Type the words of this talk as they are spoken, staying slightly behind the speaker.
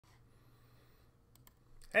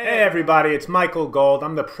Hey everybody, it's Michael Gold.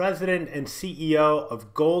 I'm the president and CEO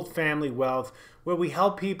of Gold Family Wealth, where we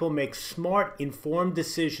help people make smart, informed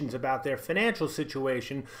decisions about their financial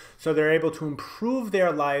situation so they're able to improve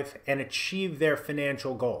their life and achieve their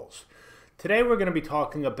financial goals. Today we're going to be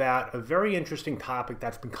talking about a very interesting topic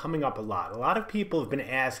that's been coming up a lot. A lot of people have been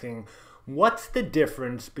asking, what's the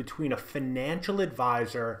difference between a financial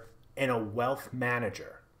advisor and a wealth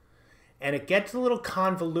manager? And it gets a little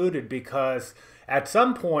convoluted because at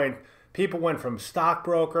some point, people went from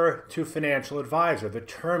stockbroker to financial advisor. The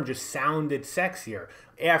term just sounded sexier.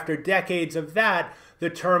 After decades of that, the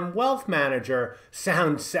term wealth manager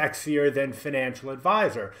sounds sexier than financial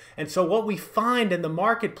advisor. And so what we find in the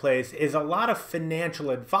marketplace is a lot of financial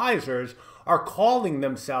advisors are calling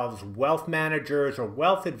themselves wealth managers or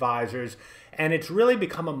wealth advisors, and it's really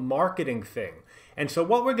become a marketing thing. And so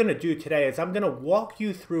what we're going to do today is I'm going to walk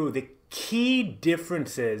you through the key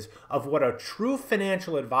differences of what a true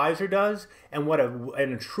financial advisor does and what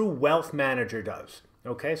a true wealth manager does.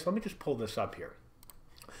 Okay, so let me just pull this up here.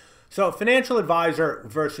 So financial advisor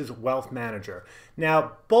versus wealth manager.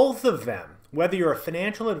 Now, both of them, whether you're a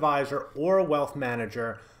financial advisor or a wealth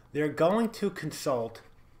manager, they're going to consult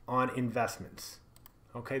on investments.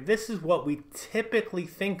 Okay, this is what we typically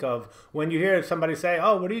think of when you hear somebody say,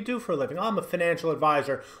 oh, what do you do for a living? Oh, I'm a financial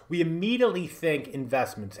advisor. We immediately think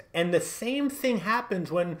investments. And the same thing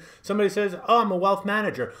happens when somebody says, oh, I'm a wealth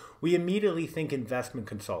manager. We immediately think investment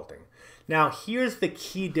consulting. Now, here's the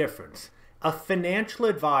key difference. A financial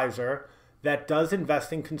advisor that does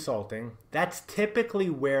investing consulting, that's typically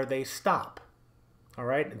where they stop. All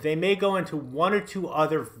right, they may go into one or two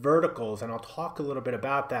other verticals, and I'll talk a little bit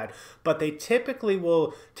about that, but they typically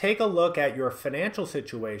will take a look at your financial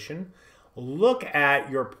situation, look at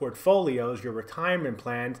your portfolios, your retirement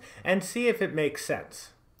plans, and see if it makes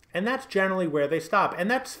sense. And that's generally where they stop. And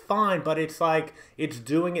that's fine, but it's like it's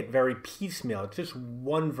doing it very piecemeal. It's just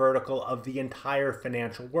one vertical of the entire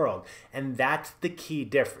financial world. And that's the key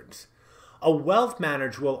difference. A wealth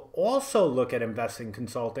manager will also look at investing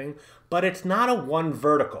consulting, but it's not a one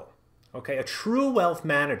vertical. Okay, a true wealth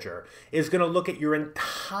manager is going to look at your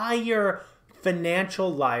entire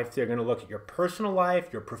financial life. They're going to look at your personal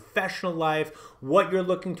life, your professional life, what you're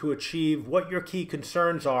looking to achieve, what your key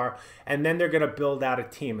concerns are, and then they're going to build out a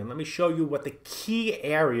team. And let me show you what the key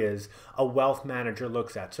areas a wealth manager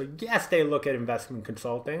looks at. So yes, they look at investment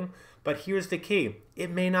consulting, but here's the key. It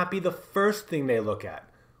may not be the first thing they look at.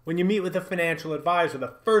 When you meet with a financial advisor,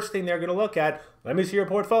 the first thing they're going to look at, let me see your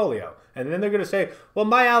portfolio. And then they're going to say, well,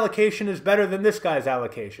 my allocation is better than this guy's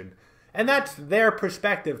allocation. And that's their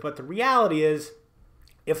perspective. But the reality is,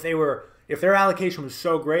 if their allocation was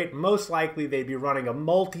so great, most likely they'd be running a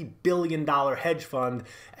multi-billion-dollar hedge fund,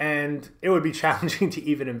 and it would be challenging to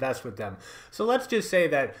even invest with them. So let's just say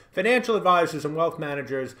that financial advisors and wealth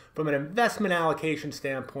managers, from an investment allocation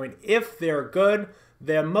standpoint, if they're good,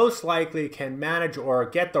 they most likely can manage or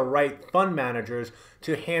get the right fund managers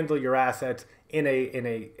to handle your assets in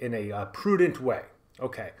a prudent way.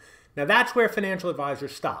 Okay, now that's where financial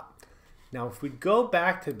advisors stop. Now, if we go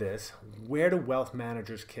back to this, where do wealth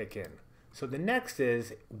managers kick in? So the next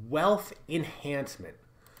is wealth enhancement.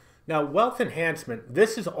 Now, wealth enhancement,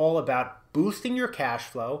 this is all about boosting your cash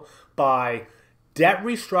flow by debt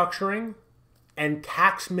restructuring and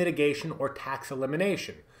tax mitigation or tax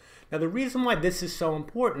elimination. Now, the reason why this is so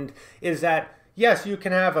important is that, yes, you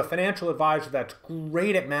can have a financial advisor that's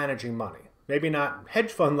great at managing money. Maybe not hedge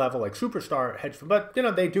fund level like superstar hedge fund, but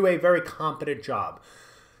they do a very competent job.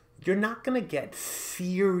 You're not going to get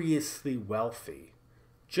seriously wealthy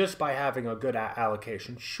just by having a good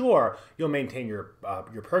allocation. Sure, you'll maintain your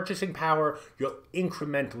purchasing power, you'll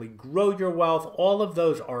incrementally grow your wealth. All of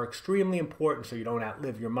those are extremely important so you don't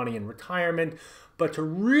outlive your money in retirement. But to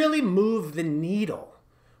really move the needle,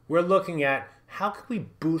 we're looking at how can we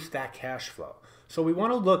boost that cash flow. So we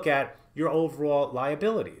want to look at your overall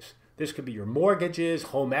liabilities. This could be your mortgages,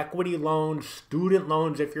 home equity loans, student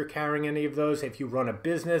loans if you're carrying any of those, if you run a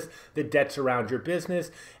business, the debts around your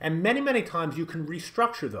business. And many, many times you can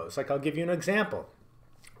restructure those. Like I'll give you an example.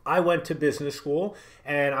 I went to business school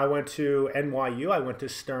and I went to NYU. I went to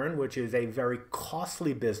Stern, which is a very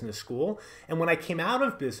costly business school. And when I came out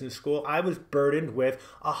of business school, I was burdened with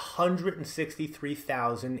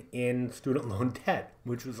 $163,000 in student loan debt,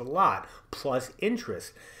 which was a lot, plus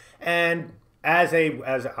interest. And as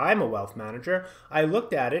I'm a wealth manager, I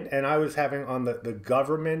looked at it and I was having on the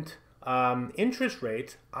government interest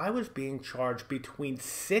rates, I was being charged between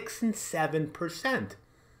 6 and 7%,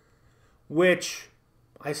 which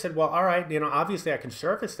I said, well, all right, obviously I can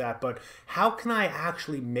service that, but how can I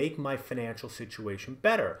actually make my financial situation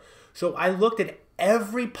better? So I looked at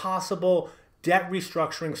every possible debt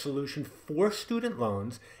restructuring solution for student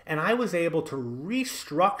loans, and I was able to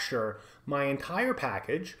restructure my entire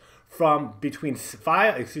package from between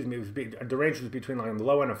five, the range was between like on the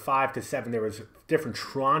low end of 5 to 7. There was different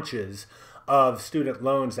tranches of student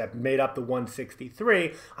loans that made up the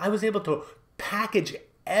 163. I was able to package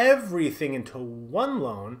everything into one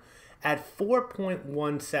loan at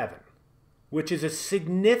 4.17, which is a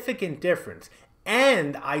significant difference.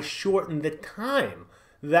 And I shortened the time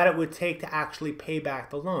that it would take to actually pay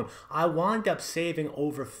back the loan. I wound up saving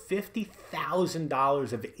over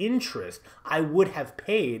 $50,000 of interest I would have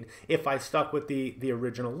paid if I stuck with the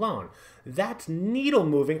original loan. That's needle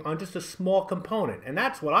moving on just a small component, and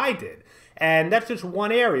that's what I did. And that's just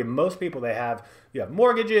one area. Most people, you have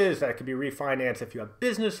mortgages that could be refinanced. If you have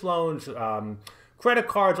business loans, credit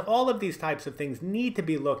cards, all of these types of things need to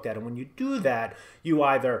be looked at. And when you do that, you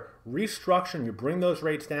either restructure and you bring those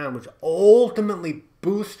rates down, which ultimately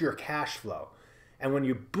boosts your cash flow. And when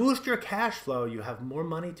you boost your cash flow, you have more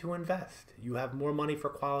money to invest. You have more money for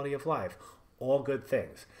quality of life. All good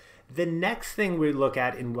things. The next thing we look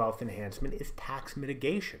at in wealth enhancement is tax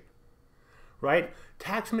mitigation. Right?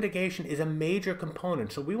 Tax mitigation is a major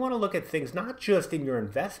component. So we want to look at things not just in your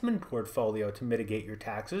investment portfolio to mitigate your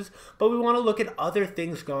taxes, but we want to look at other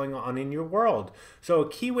things going on in your world. So a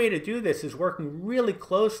key way to do this is working really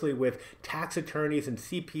closely with tax attorneys and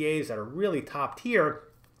CPAs that are really top tier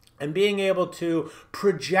and being able to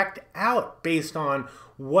project out based on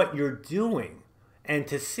what you're doing. And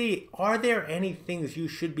to see, are there any things you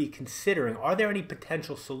should be considering? Are there any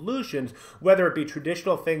potential solutions, whether it be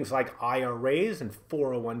traditional things like IRAs and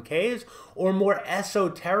 401ks, or more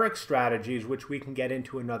esoteric strategies, which we can get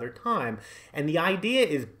into another time. And the idea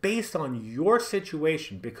is based on your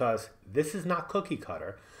situation, because this is not cookie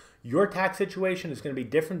cutter. Your tax situation is going to be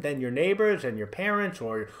different than your neighbors and your parents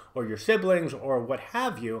or your siblings or what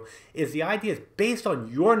have you. Is the idea is based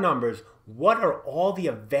on your numbers, what are all the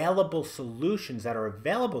available solutions that are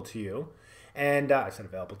available to you? And I said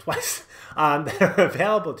available twice, that are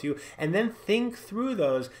available to you, and then think through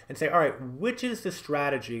those and say, all right, which is the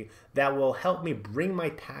strategy that will help me bring my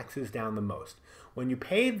taxes down the most? When you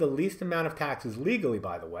pay the least amount of taxes legally,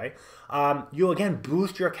 by the way, you'll again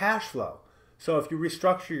boost your cash flow. So if you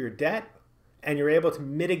restructure your debt and you're able to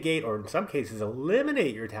mitigate, or in some cases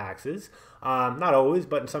eliminate your taxes, not always,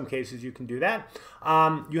 but in some cases you can do that,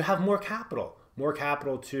 you have more capital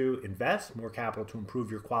to invest, more capital to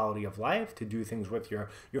improve your quality of life, to do things with your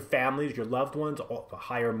families, your loved ones, or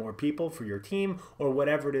hire more people for your team, or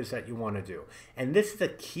whatever it is that you want to do. And this is a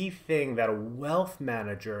key thing that a wealth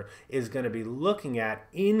manager is going to be looking at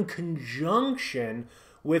in conjunction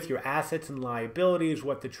with your assets and liabilities,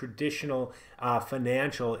 what the traditional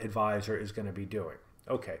financial advisor is going to be doing.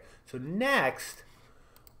 Okay, so next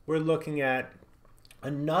we're looking at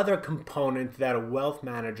another component that a wealth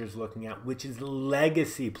manager is looking at, which is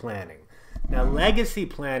legacy planning. Now, legacy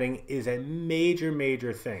planning is a major,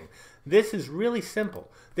 major thing. This is really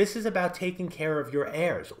simple. This is about taking care of your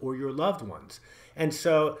heirs or your loved ones. And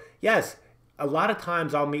so, yes, a lot of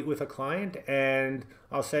times I'll meet with a client and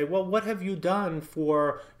I'll say, well, what have you done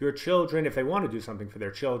for your children if they want to do something for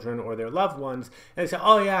their children or their loved ones? And they say,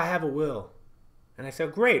 oh yeah, I have a will. And I say,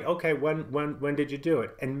 great, okay, when did you do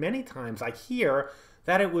it? And many times I hear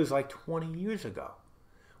that it was like 20 years ago,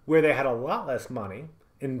 where they had a lot less money.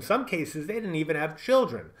 In some cases, they didn't even have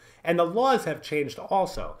children. And the laws have changed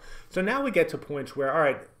also. So now we get to points where, all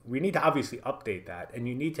right, we need to obviously update that, and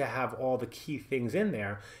you need to have all the key things in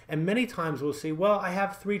there. And many times we'll say, well, I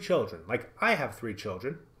have 3 children. Like, I have 3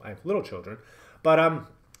 children. I have little children. But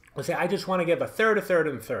we'll say, I just want to give a third, a third,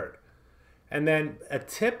 and a third. And then a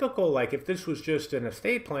typical, like if this was just an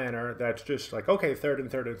estate planner, that's just like, okay, third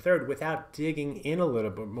and third and third, without digging in a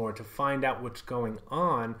little bit more to find out what's going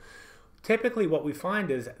on, typically what we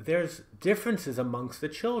find is there's differences amongst the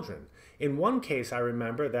children. In one case, I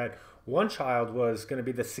remember that one child was going to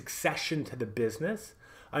be the succession to the business,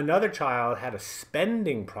 another child had a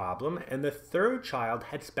spending problem, and the third child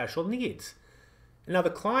had special needs. And now the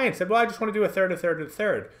client said, well, I just want to do a third, a third, and a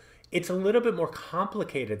third. It's a little bit more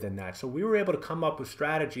complicated than that. So we were able to come up with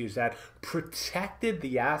strategies that protected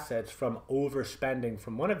the assets from overspending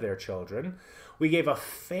from one of their children. We gave a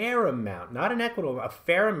fair amount, not an equitable, a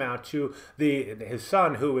fair amount to his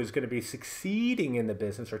son who is going to be succeeding in the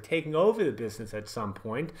business or taking over the business at some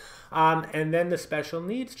point. And then the special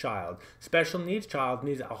needs child. Special needs child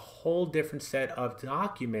needs a whole different set of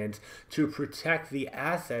documents to protect the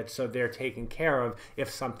assets so they're taken care of if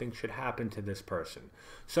something should happen to this person.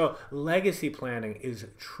 So legacy planning is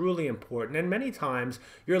truly important, and many times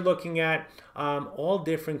you're looking at all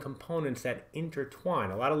different components that intertwine.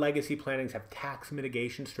 A lot of legacy plannings have tax tax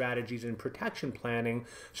mitigation strategies and protection planning,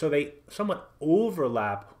 so they somewhat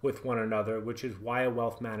overlap with one another, which is why a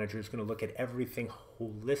wealth manager is going to look at everything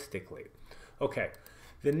holistically. Okay,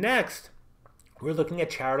 the next, we're looking at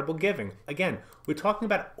charitable giving. Again, we're talking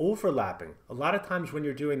about overlapping. A lot of times when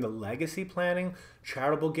you're doing the legacy planning,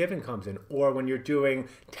 charitable giving comes in, or when you're doing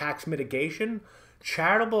tax mitigation,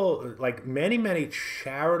 charitable, like many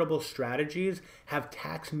charitable strategies have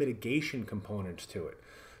tax mitigation components to it.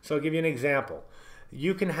 So I'll give you an example.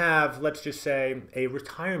 You can have, let's just say, a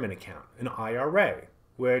retirement account, an IRA,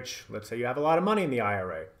 which, let's say you have a lot of money in the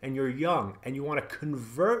IRA and you're young and you want to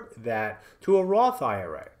convert that to a Roth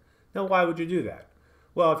IRA. Now, why would you do that?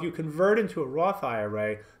 Well, if you convert into a Roth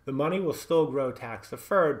IRA, the money will still grow tax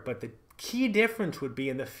deferred, but the key difference would be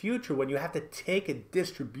in the future when you have to take a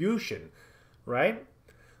distribution, right?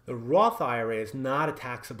 The Roth IRA is not a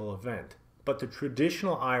taxable event, but the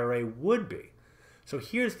traditional IRA would be. So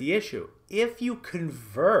here's the issue. If you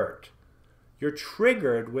convert, you're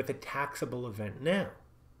triggered with a taxable event now.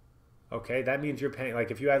 Okay, that means you're paying,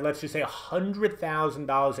 like if you had, let's just say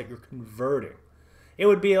 $100,000 that you're converting, it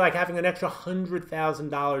would be like having an extra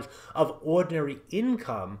 $100,000 of ordinary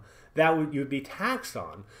income that you'd be taxed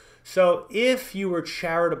on. So if you were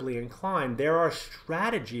charitably inclined, there are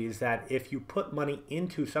strategies that if you put money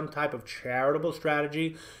into some type of charitable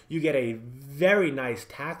strategy, you get a very nice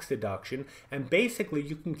tax deduction, and basically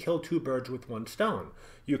you can kill two birds with one stone.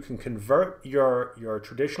 You can convert your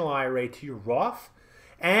traditional IRA to your Roth,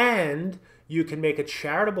 and you can make a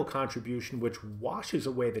charitable contribution which washes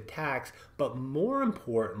away the tax, but more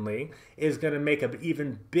importantly is going to make an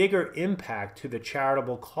even bigger impact to the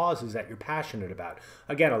charitable causes that you're passionate about.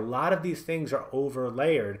 Again, a lot of these things are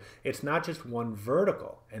overlayered. It's not just one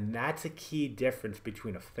vertical, and that's a key difference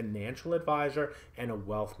between a financial advisor and a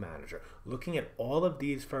wealth manager. Looking at all of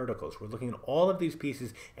these verticals, we're looking at all of these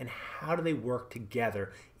pieces and how do they work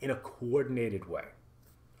together in a coordinated way.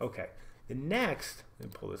 Okay. The next, let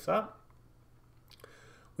me pull this up,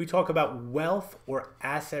 we talk about wealth or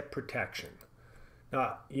asset protection.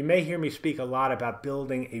 Now, you may hear me speak a lot about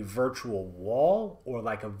building a virtual wall or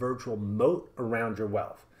like a virtual moat around your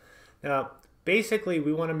wealth. Now, basically,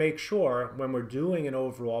 we want to make sure when we're doing an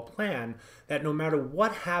overall plan that no matter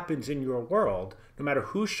what happens in your world, no matter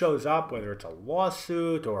who shows up, whether it's a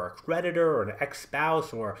lawsuit or a creditor or an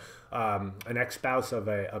ex-spouse or an ex-spouse of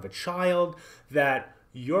a child, that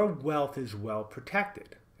your wealth is well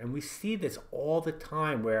protected. And we see this all the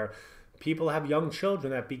time where people have young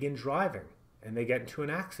children that begin driving and they get into an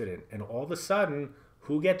accident, and all of a sudden,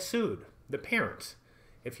 who gets sued? The parents.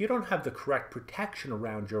 If you don't have the correct protection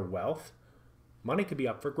around your wealth, money could be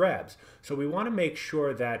up for grabs. So we want to make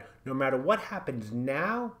sure that no matter what happens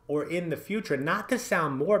now or in the future, not to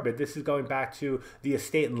sound morbid, this is going back to the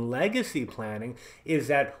estate and legacy planning, is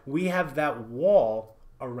that we have that wall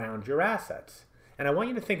around your assets. And I want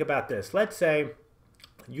you to think about this. Let's say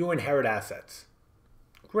you inherit assets.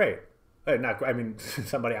 Great. I mean,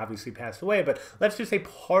 somebody obviously passed away, but let's just say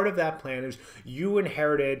part of that plan is you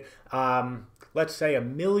inherited, let's say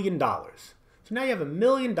 $1 million. So now you have $1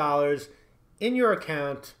 million in your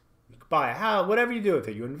account. You can buy a house, whatever you do with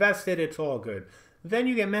it. You invest it, it's all good. Then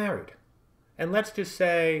you get married. And let's just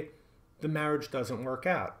say the marriage doesn't work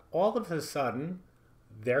out. All of a sudden,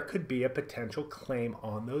 there could be a potential claim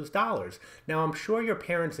on those dollars. Now, I'm sure your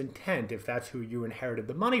parents' intent, if that's who you inherited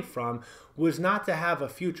the money from, was not to have a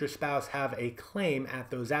future spouse have a claim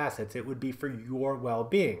at those assets. It would be for your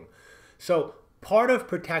well-being. So part of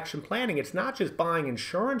protection planning, it's not just buying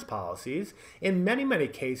insurance policies. In many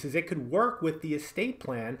cases, it could work with the estate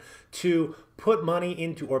plan to put money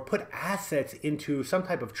into or put assets into some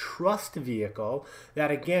type of trust vehicle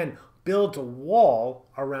that, again, builds a wall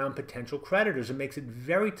around potential creditors. It makes it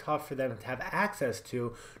very tough for them to have access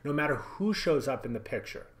to no matter who shows up in the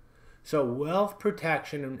picture. So wealth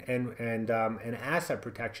protection and asset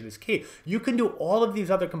protection is key. You can do all of these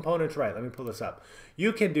other components right. Let me pull this up.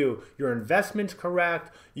 You can do your investments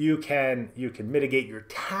correct. You can mitigate your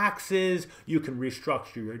taxes. You can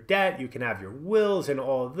restructure your debt. You can have your wills and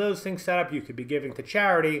all of those things set up. You could be giving to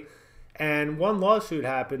charity. And one lawsuit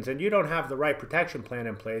happens and you don't have the right protection plan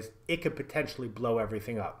in place, it could potentially blow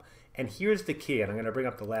everything up. And here's the key, and I'm going to bring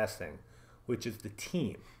up the last thing, which is the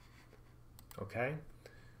team. Okay?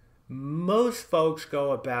 Most folks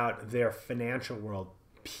go about their financial world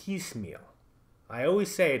piecemeal. I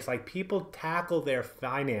always say it's like people tackle their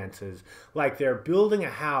finances like they're building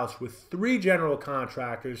a house with 3 general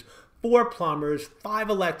contractors, 4 plumbers, 5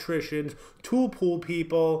 electricians, 2 pool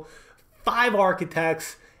people, 5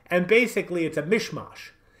 architects, and basically it's a mishmash.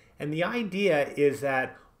 And the idea is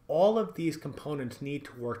that all of these components need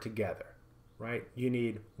to work together, right? You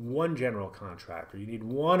need one general contractor, you need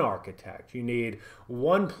one architect, you need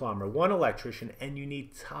one plumber, one electrician, and you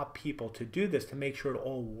need top people to do this to make sure it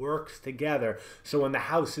all works together. So when the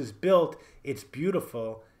house is built, it's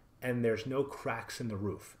beautiful and there's no cracks in the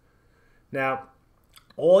roof. Now,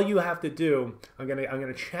 all you have to do, I'm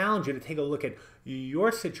gonna challenge you to take a look at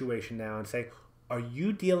your situation now and say, are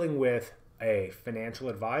you dealing with a financial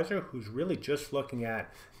advisor who's really just looking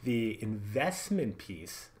at the investment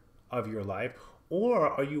piece of your life, or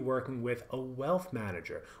are you working with a wealth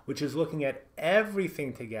manager, which is looking at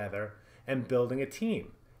everything together and building a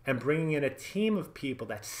team and bringing in a team of people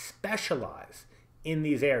that specialize in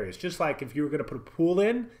these areas? Just like if you were going to put a pool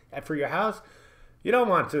in for your house, you don't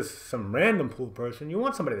want just some random pool person. You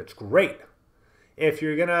want somebody that's great. If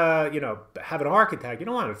you're gonna, have an architect, you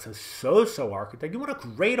don't want a so-so architect. You want a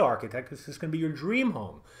great architect because it's gonna be your dream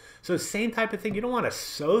home. So same type of thing. You don't want a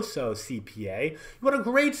so-so CPA. You want a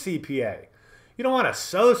great CPA. You don't want a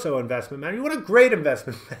so-so investment manager. You want a great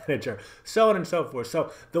investment manager, so on and so forth.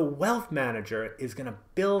 So the wealth manager is going to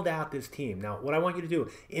build out this team. Now, what I want you to do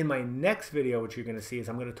in my next video, which you're going to see, is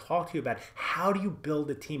I'm going to talk to you about how do you build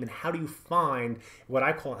a team and how do you find what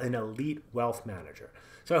I call an elite wealth manager.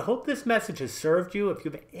 So I hope this message has served you. If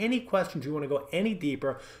you have any questions, you want to go any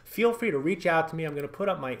deeper, feel free to reach out to me. I'm going to put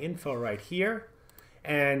up my info right here.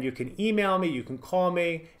 And you can email me, you can call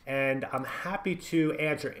me, and I'm happy to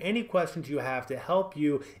answer any questions you have to help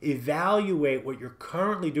you evaluate what you're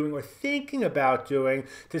currently doing or thinking about doing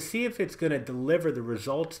to see if it's going to deliver the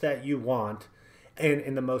results that you want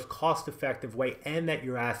in the most cost-effective way and that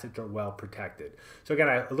your assets are well protected. So again,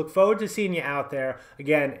 I look forward to seeing you out there.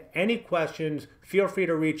 Again, any questions, feel free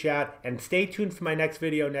to reach out and stay tuned for my next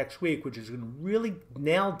video next week, which is going to really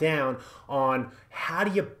nail down on how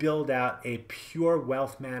do you build out a pure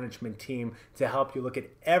wealth management team to help you look at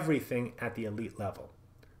everything at the elite level.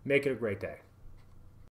 Make it a great day.